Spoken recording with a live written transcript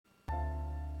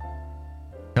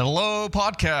Hello,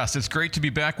 podcast. It's great to be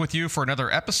back with you for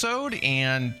another episode.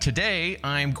 And today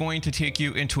I'm going to take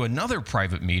you into another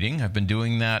private meeting. I've been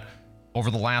doing that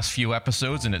over the last few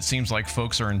episodes, and it seems like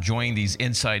folks are enjoying these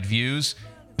inside views.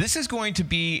 This is going to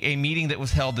be a meeting that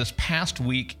was held this past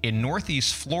week in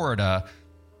Northeast Florida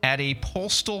at a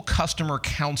Postal Customer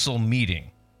Council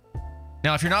meeting.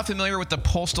 Now, if you're not familiar with the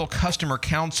Postal Customer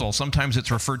Council, sometimes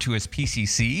it's referred to as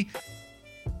PCC.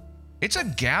 It's a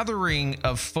gathering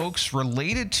of folks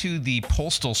related to the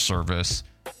Postal Service,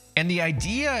 and the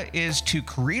idea is to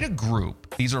create a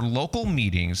group. These are local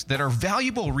meetings that are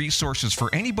valuable resources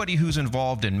for anybody who's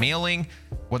involved in mailing,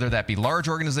 whether that be large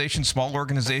organizations, small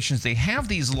organizations. They have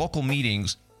these local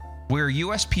meetings where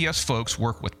USPS folks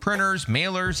work with printers,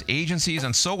 mailers, agencies,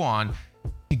 and so on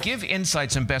to give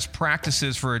insights and best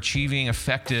practices for achieving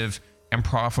effective and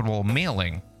profitable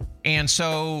mailing. And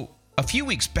so a few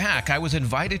weeks back, I was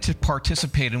invited to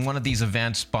participate in one of these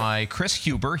events by Chris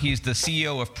Huber. He's the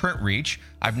CEO of PrintReach.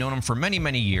 I've known him for many,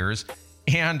 many years.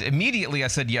 And immediately I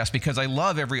said yes, because I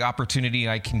love every opportunity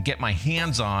I can get my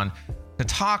hands on to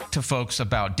talk to folks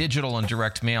about digital and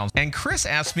direct mail. And Chris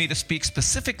asked me to speak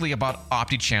specifically about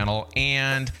OptiChannel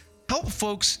and help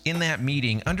folks in that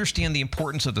meeting understand the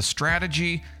importance of the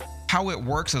strategy, how it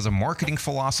works as a marketing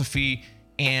philosophy,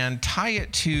 and tie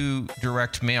it to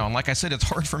direct mail. And like I said, it's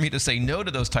hard for me to say no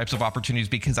to those types of opportunities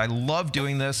because I love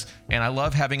doing this and I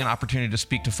love having an opportunity to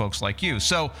speak to folks like you.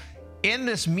 So in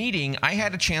this meeting, I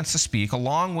had a chance to speak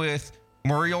along with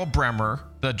Muriel Bremer,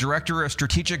 the Director of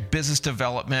Strategic Business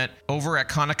Development over at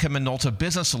Konica Minolta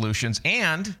Business Solutions,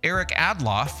 and Eric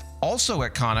Adloff, also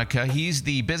at Konica. He's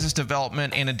the Business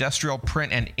Development and Industrial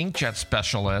Print and Inkjet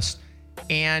Specialist.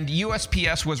 And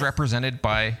USPS was represented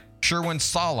by Sherwin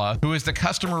Sala, who is the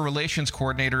Customer Relations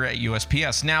Coordinator at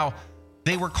USPS. Now,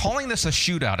 they were calling this a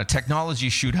shootout, a technology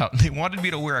shootout, and they wanted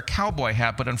me to wear a cowboy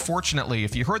hat, but unfortunately,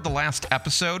 if you heard the last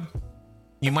episode,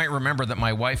 you might remember that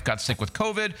my wife got sick with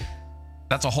COVID.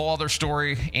 That's a whole other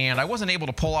story, and I wasn't able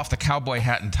to pull off the cowboy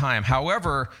hat in time.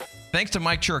 However, thanks to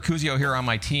Mike Chiricuzio here on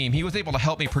my team, he was able to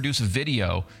help me produce a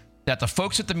video that the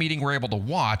folks at the meeting were able to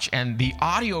watch, and the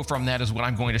audio from that is what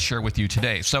I'm going to share with you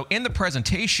today. So in the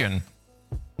presentation,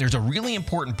 there's a really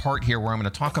important part here where I'm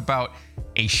going to talk about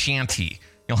a shanty.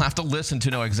 You'll have to listen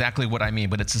to know exactly what I mean,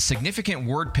 but it's a significant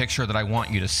word picture that I want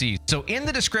you to see. So in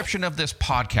the description of this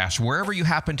podcast, wherever you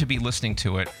happen to be listening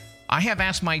to it, I have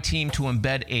asked my team to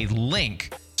embed a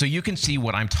link so you can see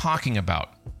what I'm talking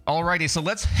about. Alrighty, so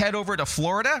let's head over to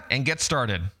Florida and get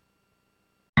started.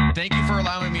 Thank you for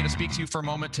allowing me to speak to you for a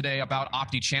moment today about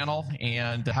OptiChannel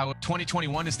and how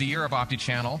 2021 is the year of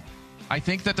OptiChannel. I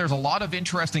think that there's a lot of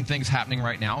interesting things happening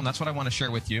right now, and that's what I want to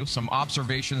share with you. Some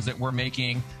observations that we're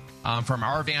making from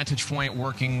our vantage point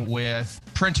working with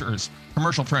printers,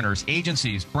 commercial printers,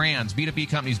 agencies, brands, B2B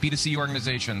companies, B2C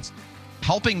organizations,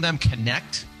 helping them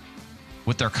connect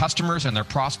with their customers and their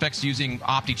prospects using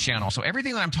OptiChannel. So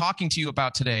everything that I'm talking to you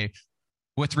about today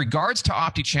with regards to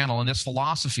OptiChannel and this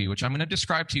philosophy, which I'm going to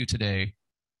describe to you today,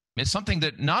 is something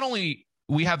that not only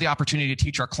we have the opportunity to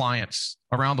teach our clients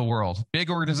around the world, big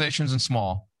organizations and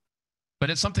small, but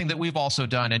it's something that we've also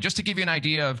done. And just to give you an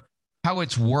idea of how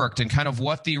it's worked and kind of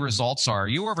what the results are,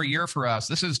 year over year for us,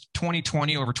 this is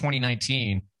 2020 over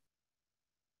 2019.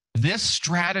 This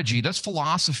strategy, this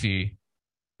philosophy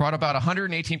brought about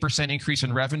 118% increase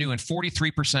in revenue and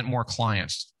 43% more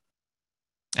clients.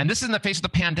 And this is in the face of the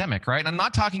pandemic, right? I'm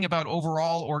not talking about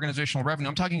overall organizational revenue.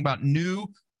 I'm talking about new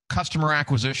customer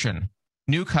acquisition.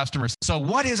 New customers. So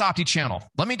what is OptiChannel?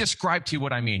 Let me describe to you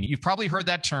what I mean. You've probably heard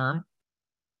that term.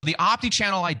 The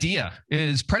OptiChannel idea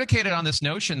is predicated on this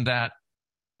notion that,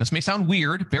 this may sound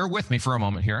weird, bear with me for a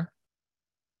moment here,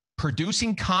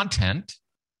 producing content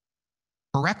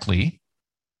correctly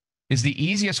is the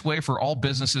easiest way for all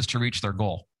businesses to reach their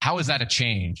goal. How is that a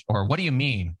change? Or what do you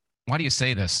mean? Why do you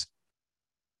say this?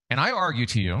 And I argue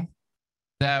to you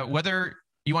that whether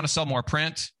you want to sell more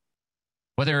print,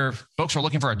 whether folks are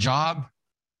looking for a job,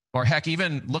 or heck,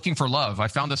 even looking for love. I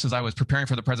found this as I was preparing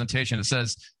for the presentation. It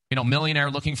says, millionaire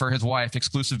looking for his wife,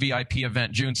 exclusive VIP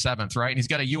event, June 7th, right? And he's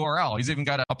got a URL. He's even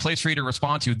got a place for you to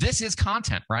respond to. This is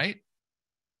content, right?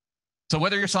 So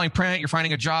whether you're selling print, you're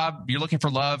finding a job, you're looking for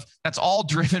love, that's all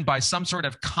driven by some sort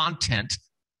of content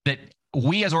that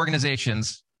we as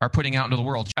organizations are putting out into the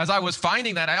world. As I was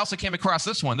finding that, I also came across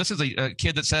this one. This is a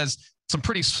kid that says some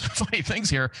pretty funny things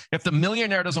here. If the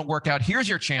millionaire doesn't work out, here's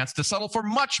your chance to settle for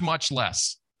much, much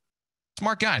less.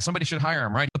 Smart guy. Somebody should hire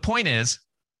him, right? The point is,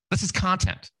 this is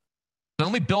content. So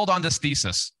let me build on this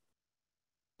thesis.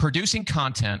 Producing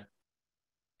content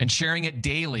and sharing it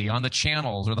daily on the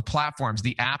channels or the platforms,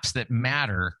 the apps that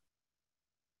matter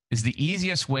is the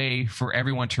easiest way for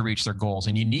everyone to reach their goals.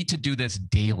 And you need to do this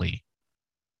daily.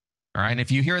 All right. And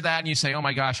if you hear that and you say, oh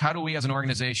my gosh, how do we as an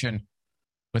organization,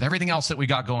 with everything else that we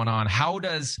got going on, how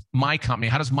does my company,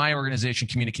 how does my organization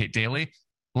communicate daily?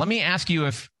 Let me ask you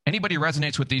if anybody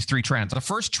resonates with these three trends. The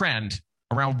first trend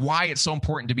around why it's so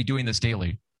important to be doing this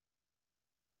daily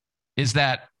is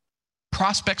that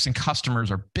prospects and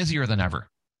customers are busier than ever.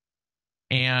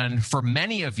 And for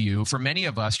many of you, for many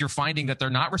of us, you're finding that they're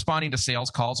not responding to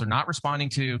sales calls, they're not responding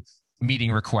to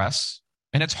meeting requests,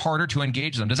 and it's harder to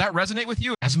engage them. Does that resonate with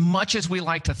you? As much as we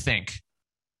like to think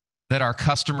that our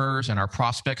customers and our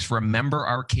prospects remember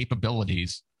our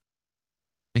capabilities,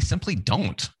 they simply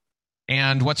don't.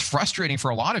 And what's frustrating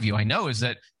for a lot of you, I know, is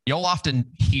that you'll often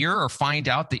hear or find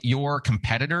out that your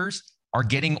competitors are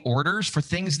getting orders for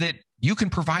things that you can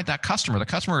provide that customer. The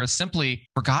customer has simply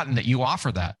forgotten that you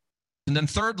offer that. And then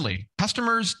thirdly,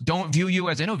 customers don't view you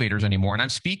as innovators anymore. And I'm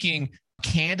speaking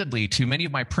candidly to many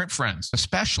of my print friends,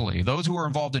 especially those who are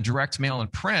involved in direct mail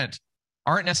and print,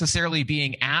 aren't necessarily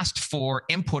being asked for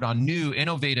input on new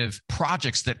innovative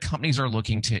projects that companies are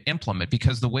looking to implement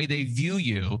because the way they view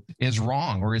you is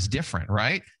wrong or is different,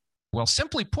 right? Well,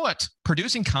 simply put,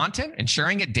 producing content and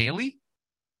sharing it daily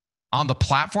on the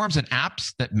platforms and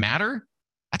apps that matter,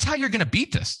 that's how you're going to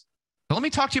beat this. So let me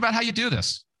talk to you about how you do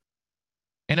this.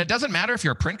 And it doesn't matter if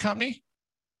you're a print company,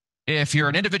 if you're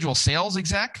an individual sales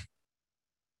exec.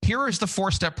 Here is the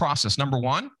 4-step process. Number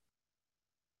one,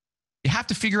 you have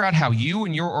to figure out how you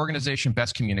and your organization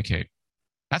best communicate.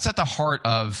 That's at the heart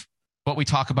of what we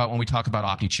talk about when we talk about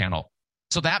OptiChannel.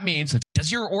 So that means,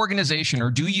 does your organization or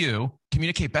do you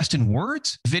communicate best in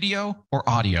words, video, or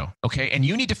audio? Okay. And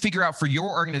you need to figure out for your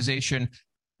organization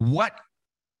what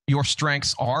your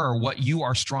strengths are or what you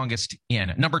are strongest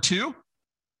in. Number two,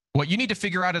 what you need to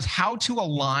figure out is how to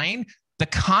align the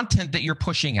content that you're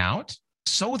pushing out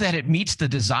so that it meets the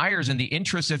desires and the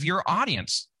interests of your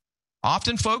audience.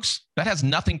 Often, folks, that has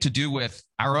nothing to do with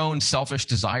our own selfish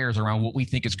desires around what we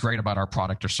think is great about our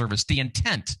product or service. The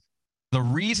intent, the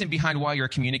reason behind why you're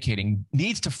communicating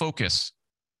needs to focus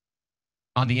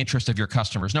on the interest of your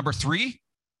customers. Number three,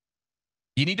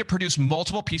 you need to produce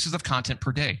multiple pieces of content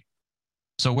per day.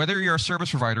 So whether you're a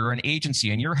service provider or an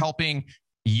agency and you're helping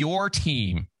your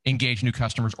team engage new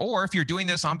customers, or if you're doing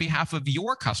this on behalf of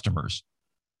your customers,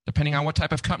 depending on what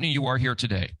type of company you are here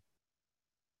today,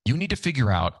 you need to figure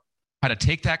out how to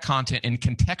take that content and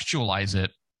contextualize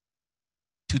it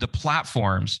to the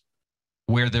platforms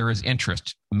where there is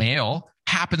interest. Mail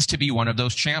happens to be one of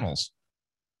those channels.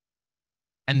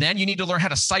 And then you need to learn how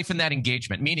to siphon that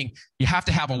engagement, meaning you have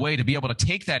to have a way to be able to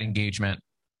take that engagement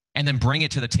and then bring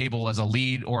it to the table as a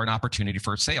lead or an opportunity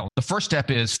for a sale. The first step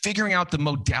is figuring out the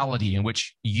modality in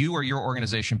which you or your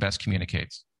organization best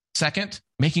communicates. Second,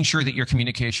 making sure that your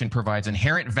communication provides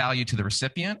inherent value to the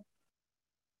recipient.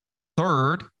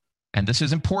 Third, and this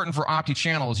is important for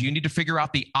OptiChannel, is you need to figure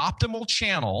out the optimal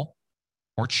channel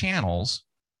or channels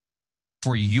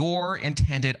for your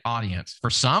intended audience. For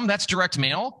some, that's direct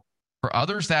mail. For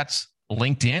others, that's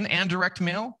LinkedIn and direct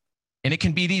mail. And it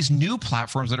can be these new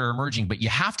platforms that are emerging, but you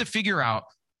have to figure out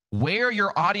where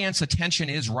your audience attention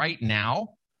is right now,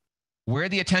 where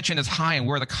the attention is high and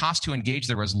where the cost to engage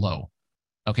there is low.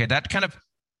 Okay, that kind of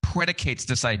predicates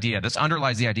this idea. This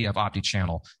underlies the idea of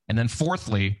OptiChannel. And then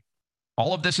fourthly,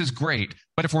 all of this is great,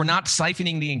 but if we're not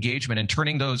siphoning the engagement and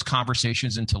turning those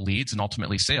conversations into leads and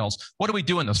ultimately sales, what are we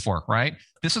doing this for, right?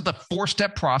 This is the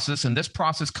 4-step process, and this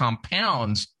process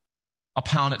compounds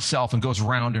upon itself and goes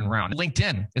round and round.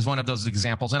 LinkedIn is one of those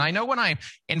examples. And I know when I'm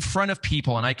in front of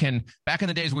people, and I can, back in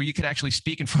the days where you could actually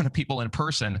speak in front of people in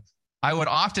person, I would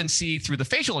often see through the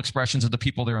facial expressions of the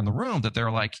people there in the room that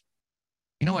they're like,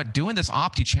 you know what, doing this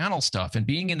OptiChannel stuff and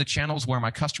being in the channels where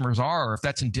my customers are, or if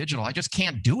that's in digital, I just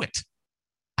can't do it.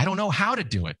 I don't know how to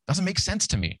do it. Doesn't make sense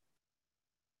to me.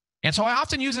 And so I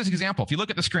often use this example. If you look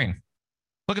at the screen,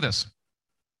 look at this.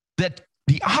 That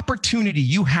the opportunity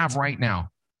you have right now,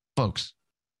 folks,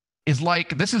 is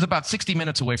like, this is about 60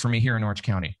 minutes away from me here in Orange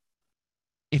County.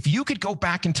 If you could go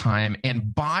back in time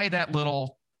and buy that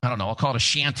little, I don't know, I'll call it a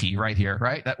shanty right here,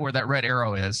 right? That where that red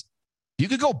arrow is. You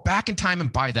could go back in time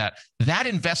and buy that. That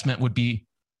investment would be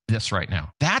this right now.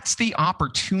 That's the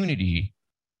opportunity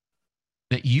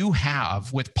that you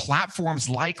have with platforms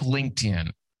like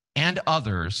LinkedIn and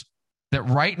others that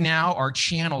right now are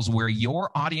channels where your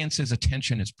audience's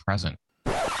attention is present.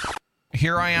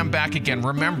 Here I am back again.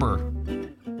 Remember,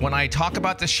 when I talk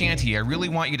about the shanty, I really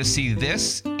want you to see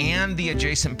this and the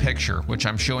adjacent picture, which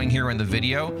I'm showing here in the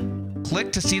video.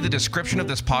 Click to see the description of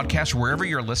this podcast wherever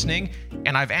you're listening,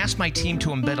 and I've asked my team to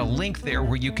embed a link there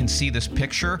where you can see this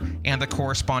picture and the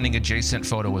corresponding adjacent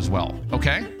photo as well.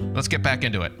 Okay? Let's get back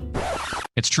into it.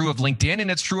 It's true of LinkedIn and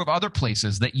it's true of other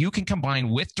places that you can combine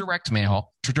with direct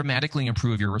mail to dramatically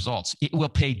improve your results. It will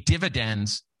pay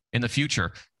dividends in the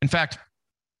future. In fact,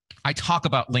 I talk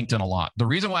about LinkedIn a lot. The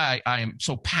reason why I am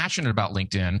so passionate about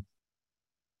LinkedIn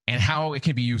and how it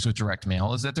can be used with direct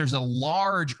mail is that there's a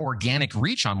large organic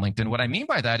reach on LinkedIn. What I mean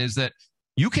by that is that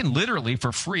you can literally,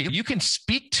 for free, you can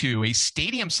speak to a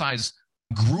stadium-sized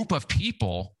group of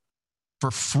people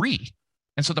for free.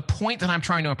 And so the point that I'm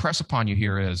trying to impress upon you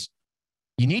here is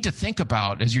you need to think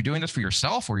about, as you're doing this for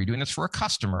yourself or you're doing this for a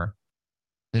customer,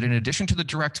 that in addition to the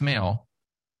direct mail,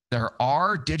 there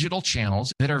are digital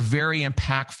channels that are very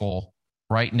impactful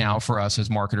right now for us as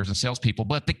marketers and salespeople.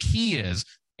 But the key is,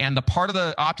 and the part of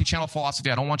the omni-channel philosophy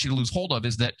I don't want you to lose hold of,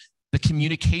 is that the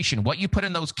communication, what you put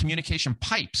in those communication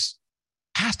pipes,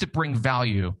 has to bring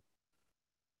value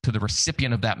to the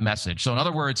recipient of that message. So in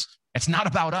other words, it's not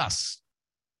about us.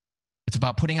 It's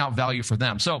about putting out value for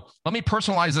them. So let me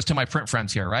personalize this to my print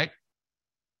friends here, right?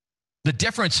 The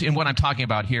difference in what I'm talking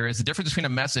about here is the difference between a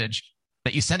message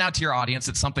that you send out to your audience.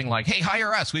 It's something like, hey,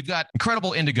 hire us. We've got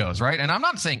incredible indigos, right? And I'm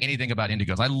not saying anything about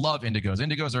indigos. I love indigos.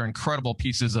 Indigos are incredible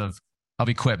pieces of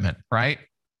equipment, right?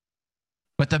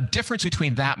 But the difference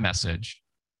between that message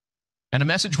and a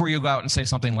message where you go out and say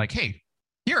something like, hey,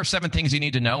 here are 7 things you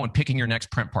need to know when picking your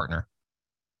next print partner.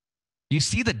 You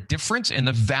see the difference in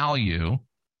the value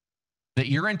that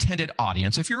your intended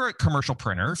audience, if you're a commercial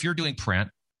printer, if you're doing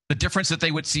print, the difference that they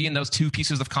would see in those 2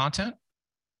 pieces of content.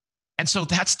 And so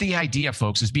that's the idea,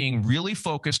 folks, is being really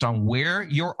focused on where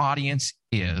your audience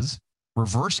is,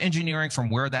 reverse engineering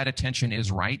from where that attention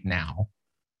is right now,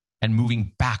 and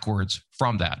moving backwards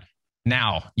from that.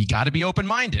 Now, you got to be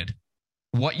open-minded.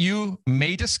 What you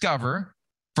may discover,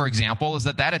 for example, is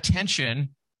that attention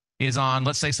is on,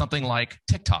 let's say, something like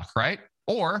TikTok, right?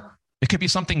 Or it could be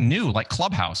something new like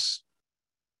Clubhouse.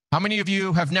 How many of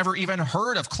you have never even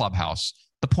heard of Clubhouse?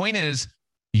 The point is,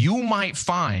 you might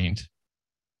find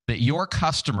that your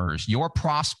customers, your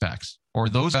prospects, or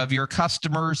those of your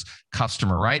customer,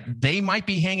 right? They might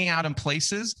be hanging out in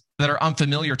places that are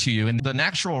unfamiliar to you. And the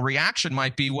natural reaction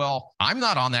might be, well, I'm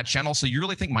not on that channel, so you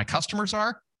really think my customers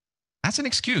are? That's an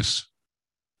excuse.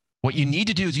 What you need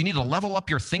to do is you need to level up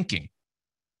your thinking.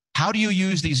 How do you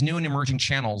use these new and emerging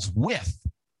channels with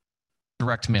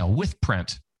direct mail, with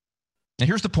print? And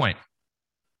here's the point.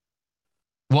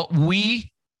 What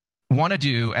we want to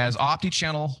do as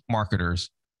omni-channel marketers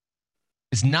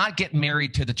is not get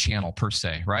married to the channel per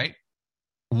se, right?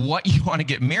 What you want to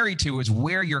get married to is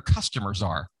where your customers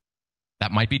are.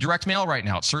 That might be direct mail right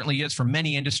now. It certainly is for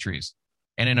many industries.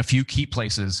 And in a few key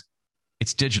places,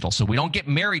 it's digital. So we don't get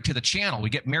married to the channel. We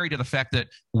get married to the fact that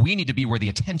we need to be where the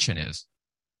attention is.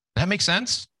 That makes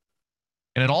sense?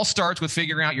 And it all starts with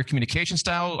figuring out your communication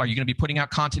style. Are you going to be putting out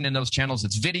content in those channels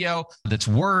that's video, that's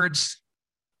words,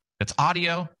 that's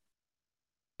audio?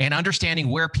 And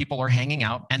understanding where people are hanging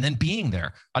out and then being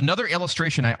there. Another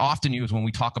illustration I often use when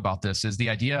we talk about this is the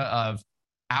idea of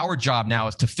our job now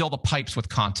is to fill the pipes with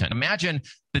content. Imagine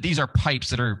that these are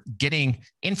pipes that are getting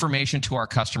information to our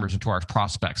customers and to our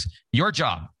prospects. Your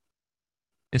job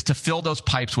is to fill those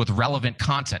pipes with relevant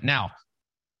content. Now,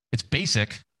 it's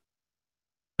basic,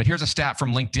 but here's a stat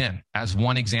from LinkedIn as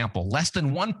one example. Less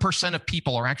than 1% of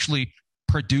people are actually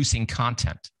producing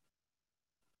content.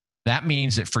 That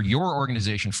means that for your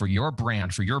organization, for your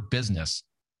brand, for your business,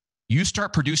 you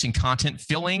start producing content,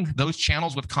 filling those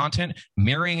channels with content,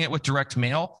 marrying it with direct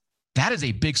mail. That is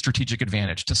a big strategic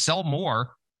advantage to sell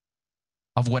more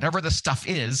of whatever the stuff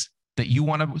is that you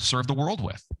want to serve the world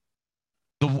with.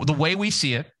 The way we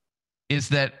see it is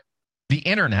that the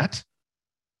internet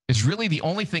is really the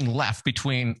only thing left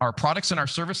between our products and our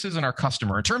services and our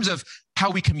customer in terms of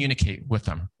how we communicate with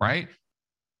them, right?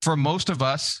 For most of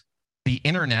us, the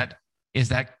internet is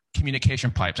that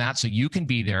communication pipe. So you can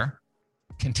be there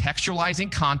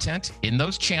contextualizing content in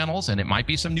those channels, and it might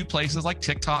be some new places like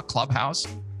TikTok, Clubhouse,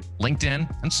 LinkedIn,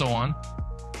 and so on.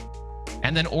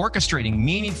 And then orchestrating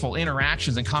meaningful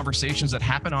interactions and conversations that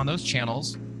happen on those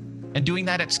channels and doing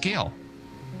that at scale.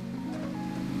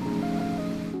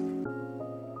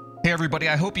 Hey, everybody,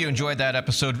 I hope you enjoyed that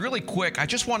episode. Really quick, I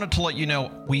just wanted to let you know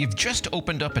we've just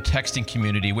opened up a texting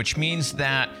community, which means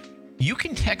that you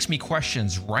can text me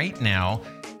questions right now,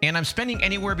 and I'm spending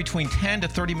anywhere between 10 to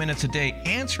 30 minutes a day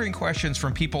answering questions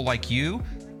from people like you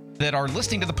that are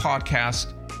listening to the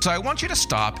podcast. So I want you to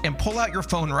stop and pull out your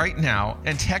phone right now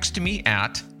and text me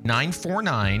at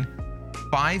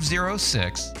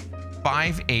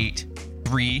 949-506-5833.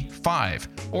 5835.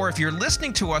 Or if you're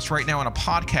listening to us right now on a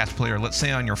podcast player, let's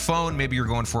say on your phone, maybe you're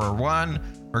going for a run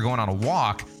or going on a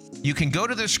walk, you can go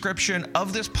to the description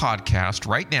of this podcast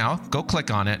right now, go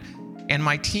click on it, and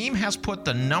my team has put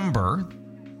the number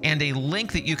and a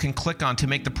link that you can click on to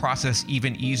make the process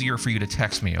even easier for you to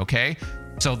text me, okay?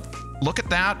 So look at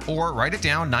that or write it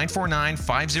down,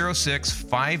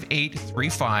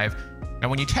 949-506-5835. And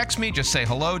when you text me, just say,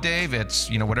 hello, Dave.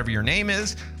 It's, whatever your name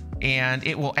is, and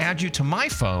it will add you to my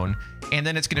phone. And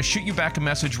then it's going to shoot you back a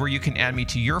message where you can add me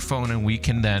to your phone, and we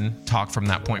can then talk from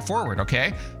that point forward,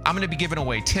 okay? I'm going to be giving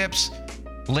away tips,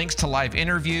 links to live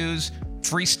interviews,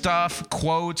 free stuff,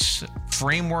 quotes,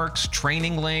 frameworks,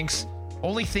 training links,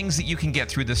 only things that you can get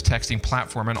through this texting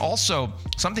platform. And also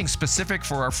something specific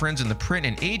for our friends in the print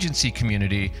and agency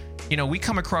community. We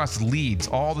come across leads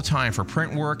all the time for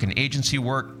print work and agency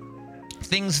work,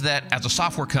 things that as a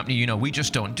software company, we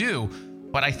just don't do.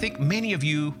 But I think many of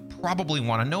you probably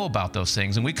want to know about those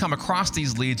things. And we come across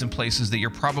these leads in places that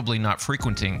you're probably not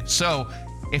frequenting. So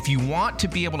if you want to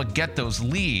be able to get those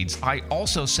leads, I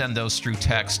also send those through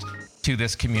text to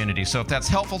this community. So if that's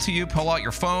helpful to you, pull out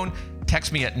your phone,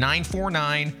 text me at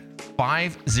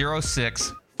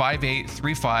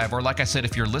 949-506-5835. Or like I said,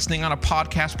 if you're listening on a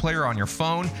podcast player on your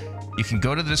phone, you can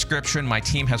go to the description. My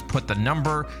team has put the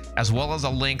number as well as a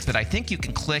link that I think you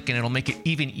can click, and it'll make it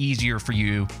even easier for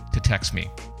you to text me.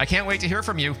 I can't wait to hear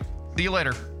from you. See you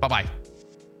later. Bye-bye.